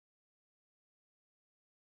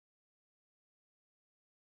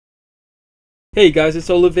Hey guys, it's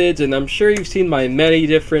Oluvids, and I'm sure you've seen my many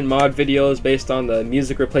different mod videos based on the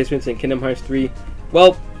music replacements in Kingdom Hearts 3.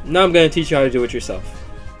 Well, now I'm going to teach you how to do it yourself.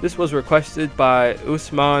 This was requested by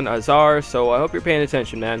Usman Azar, so I hope you're paying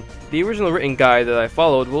attention, man. The original written guide that I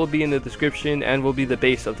followed will be in the description and will be the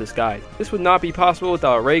base of this guide. This would not be possible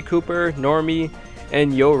without Ray Cooper, Normie,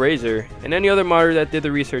 and Yo Razor, and any other modder that did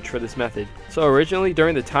the research for this method. So originally,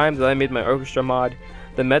 during the time that I made my orchestra mod,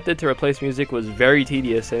 the method to replace music was very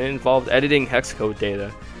tedious and it involved editing hex code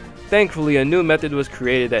data. Thankfully, a new method was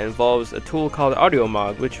created that involves a tool called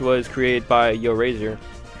AudioMog, which was created by Yo Razor.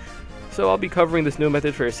 So I'll be covering this new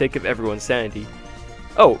method for the sake of everyone's sanity.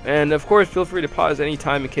 Oh, and of course feel free to pause any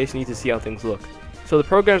time in case you need to see how things look. So the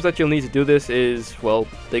programs that you'll need to do this is, well,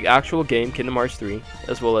 the actual game, Kingdom Hearts 3,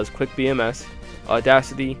 as well as QuickBMS,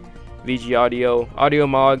 Audacity, VG Audio,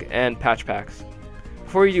 AudioMog, and Patch Packs.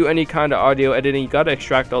 Before you do any kind of audio editing, you gotta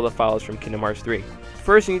extract all the files from Kingdom Hearts 3.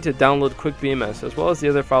 First, you need to download QuickBMS, as well as the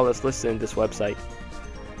other file that's listed in this website.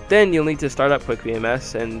 Then you'll need to start up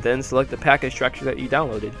QuickBMS, and then select the pack extractor that you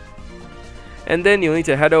downloaded. And then you'll need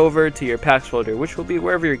to head over to your packs folder, which will be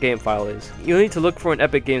wherever your game file is. You'll need to look for an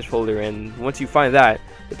Epic Games folder, and once you find that,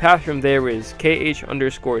 the path from there is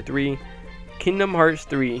KH_3, Kingdom Hearts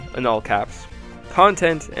 3 in all caps,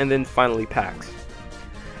 content, and then finally packs.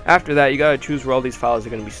 After that, you gotta choose where all these files are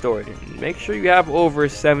going to be stored, and make sure you have over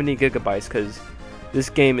 70 gigabytes because this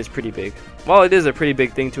game is pretty big. While it is a pretty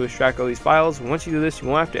big thing to extract all these files, once you do this, you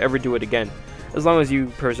won't have to ever do it again, as long as you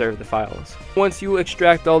preserve the files. Once you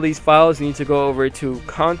extract all these files, you need to go over to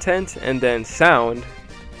content and then sound,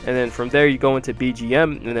 and then from there you go into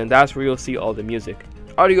BGM, and then that's where you'll see all the music.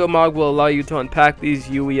 AudioMog will allow you to unpack these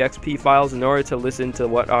UEXP files in order to listen to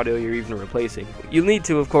what audio you're even replacing. You'll need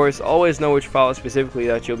to, of course, always know which file specifically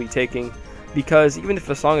that you'll be taking, because even if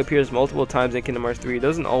a song appears multiple times in Kingdom Hearts 3, it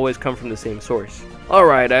doesn't always come from the same source.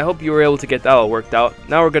 Alright, I hope you were able to get that all worked out.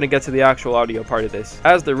 Now we're going to get to the actual audio part of this.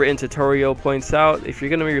 As the written tutorial points out, if you're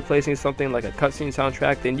going to be replacing something like a cutscene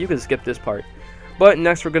soundtrack, then you can skip this part. But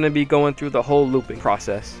next we're going to be going through the whole looping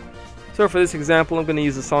process. So for this example, I'm going to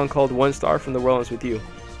use a song called One Star from The World Ends With You.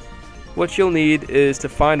 What you'll need is to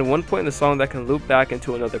find one point in the song that can loop back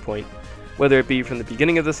into another point, whether it be from the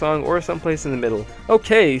beginning of the song or someplace in the middle.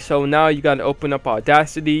 Okay, so now you got to open up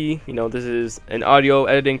Audacity. You know, this is an audio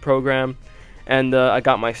editing program, and I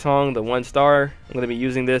got my song, the One Star. I'm going to be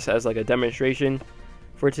using this as like a demonstration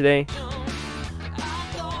for today.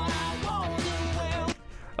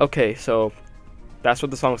 Okay, so that's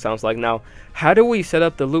what the song sounds like. Now, how do we set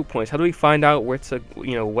up the loop points? How do we find out what's a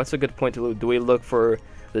good point to loop? Do we look for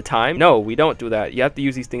the time? No, we don't do that. You have to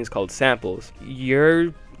use these things called samples.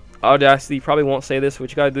 Your Audacity probably won't say this.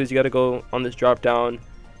 What you gotta do is you gotta go on this drop down,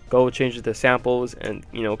 go change it to samples, and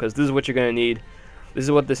because this is what you're gonna need. This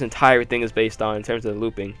is what this entire thing is based on in terms of the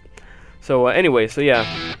looping. So anyway, so yeah,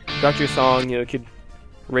 got your song. You could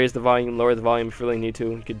raise the volume, lower the volume if you really need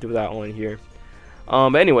to. You could do that all in here.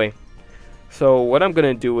 But anyway, so what I'm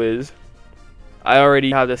gonna do is I already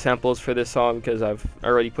have the samples for this song because I've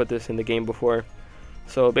already put this in the game before.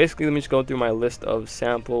 So basically, let me just go through my list of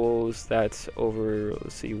samples. That's over,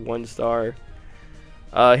 let's see, One Star.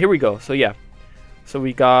 Here we go. So yeah, so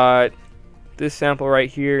we got this sample right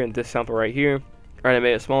here and this sample right here. Alright, I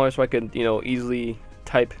made it smaller so I could easily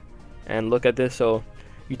type and look at this. So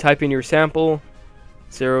you type in your sample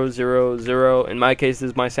 000. In my case, this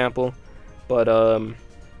is my sample, but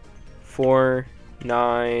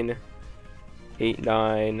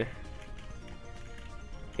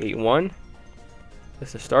 498981.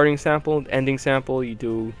 That's the starting sample. The ending sample, you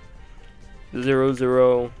do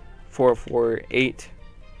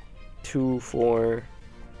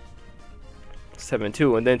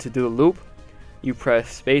 004482472, and then to do the loop, you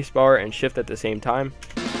press spacebar and shift at the same time.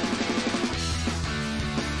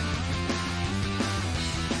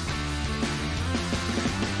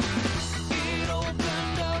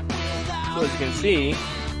 So as you can see,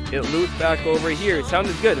 it loops back over here. It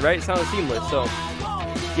sounded good, right? It sounded seamless. So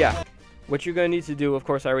yeah. What you're going to need to do, of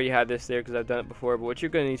course I already had this there because I've done it before, but what you're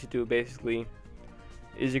going to need to do basically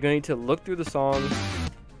is you're going to need to look through the song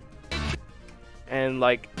and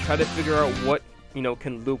like try to figure out what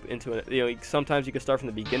can loop into it. Sometimes you can start from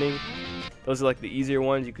the beginning. Those are like the easier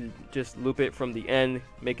ones. You can just loop it from the end,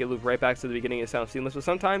 make it loop right back to the beginning. It sounds seamless, but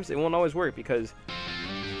sometimes it won't always work because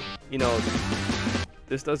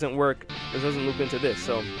this doesn't work. This doesn't loop into this.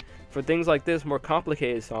 So for things like this, more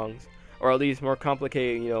complicated songs, or at least more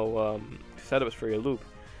complicated, setups for your loop,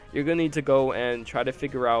 you're gonna need to go and try to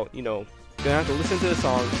figure out, you're gonna have to listen to the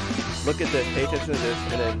song, look at this, pay attention to this,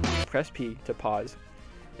 and then press P to pause.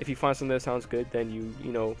 If you find something that sounds good, then you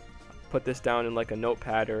put this down in like a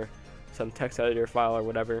notepad or some text editor file or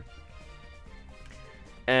whatever,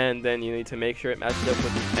 and then you need to make sure it matches up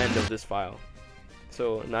with the end of this file.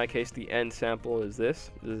 So in that case, the end sample is this.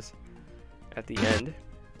 This is at the end.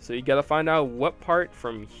 So you gotta find out what part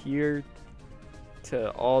from here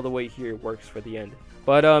to all the way here works for the end.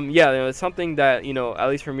 But yeah, you know, it's something that, you know, at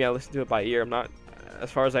least for me, I listen to it by ear. I'm not, as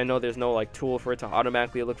far as I know, there's no like tool for it to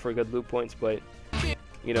automatically look for good loop points, but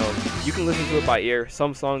you know, you can listen to it by ear.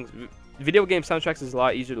 Some songs, video game soundtracks is a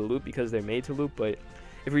lot easier to loop because they're made to loop, but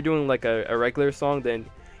if you're doing like a regular song, then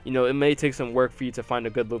you know, it may take some work for you to find a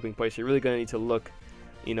good looping place. You're really gonna need to look,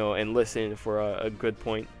 you know, and listen for a good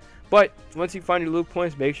point. But once you find your loop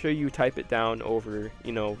points, make sure you type it down over,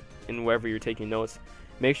 you know, in wherever you're taking notes.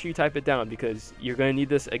 Make sure you type it down because you're going to need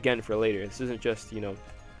this again for later. This isn't just, you know,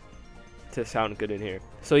 to sound good in here.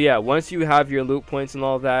 So yeah, once you have your loop points and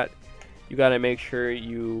all that, you got to make sure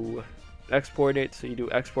you export it. So you do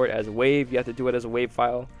export as wave. You have to do it as a wave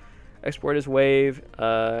file. Export as wave.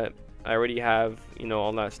 I already have, you know,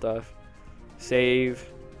 all that stuff. Save.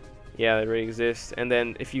 Yeah, it already exists. And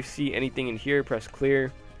then if you see anything in here, press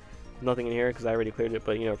clear. Nothing in here because I already cleared it,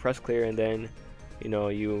 but you know, press clear, and then you know,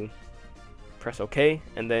 you press OK,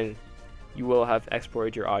 and then you will have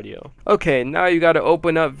exported your audio. Okay, now you got to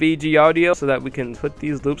open up VG Audio so that we can put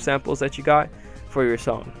these loop samples that you got for your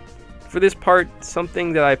song. For this part,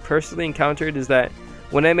 something that I personally encountered is that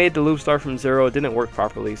when I made the loop start from 0, it didn't work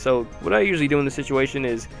properly. So what I usually do in this situation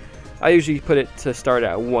is I usually put it to start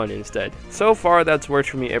at 1 instead. So far, that's worked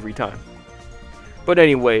for me every time. But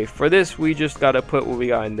anyway, for this, we just got to put what we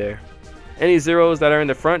got in there. Any zeros that are in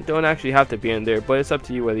the front don't actually have to be in there, but it's up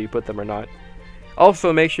to you whether you put them or not.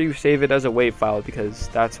 Also, make sure you save it as a WAV file because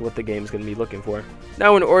that's what the game's going to be looking for.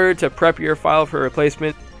 Now, in order to prep your file for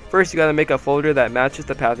replacement, first you got to make a folder that matches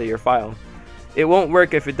the path of your file. It won't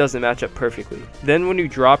work if it doesn't match up perfectly. Then when you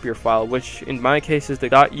drop your file, which in my case is the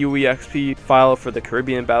 .uexp file for the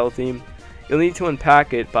Caribbean battle theme, you'll need to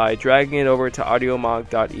unpack it by dragging it over to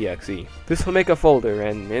audiomog.exe. This will make a folder,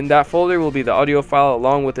 and in that folder will be the audio file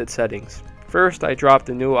along with its settings. First, I drop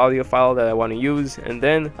the new audio file that I want to use, and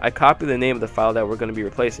then I copy the name of the file that we're going to be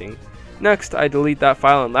replacing. Next, I delete that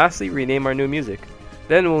file, and lastly, rename our new music.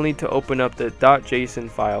 Then we'll need to open up the .json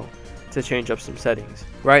file to change up some settings.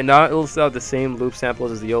 Right now, it will still have the same loop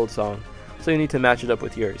samples as the old song, so you need to match it up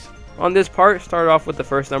with yours. On this part, start off with the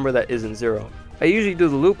first number that isn't 0. I usually do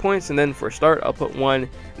the loop points, and then for start I'll put 1,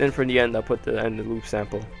 then for the end I'll put the end of the loop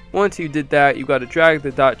sample. Once you did that, you got to drag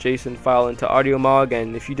the .json file into AudioMog,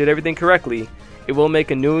 and if you did everything correctly, it will make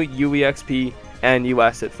a new UEXP and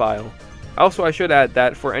UAsset file. Also, I should add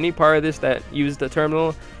that for any part of this that uses the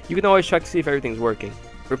terminal, you can always check to see if everything's working.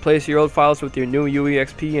 Replace your old files with your new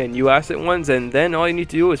UEXP and UAsset ones, and then all you need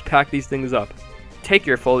to do is pack these things up. Take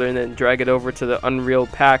your folder and then drag it over to the Unreal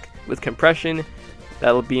pack with compression.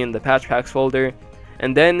 That'll be in the patch packs folder.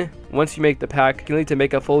 And then once you make the pack, you'll need to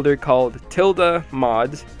make a folder called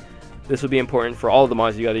 ~mods. This will be important for all the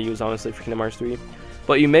mods you got to use, honestly, for Kingdom Hearts 3.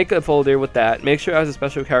 But you make a folder with that. Make sure it has a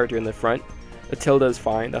special character in the front. A tilde is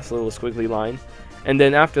fine. That's a little squiggly line. And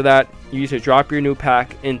then after that, you need to drop your new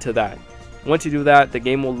pack into that. Once you do that, the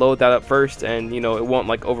game will load that up first, and you know, it won't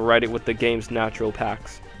like overwrite it with the game's natural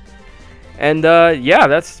packs. And yeah,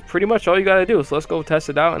 that's pretty much all you got to do. So let's go test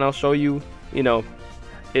it out, and I'll show you, you know,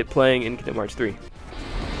 it playing in Kingdom Hearts 3.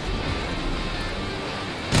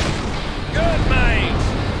 Good mate!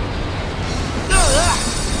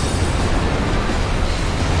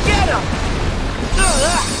 Get him!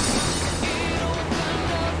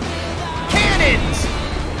 Cannons!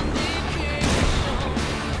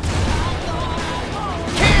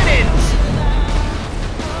 Cannons!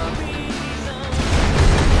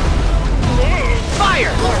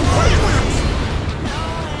 Fire!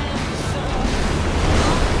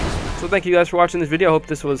 So thank you guys for watching this video. I hope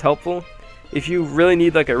this was helpful. If you really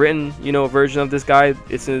need like a written, you know, version of this guide,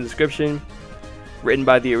 it's in the description. Written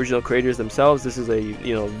by the original creators themselves. This is a,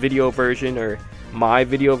 you know, video version, or my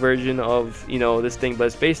video version of, you know, this thing, but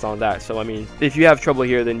it's based on that. So I mean, if you have trouble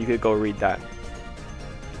here, then you could go read that.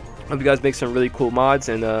 Hope you guys make some really cool mods,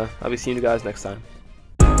 and I'll be seeing you guys next time.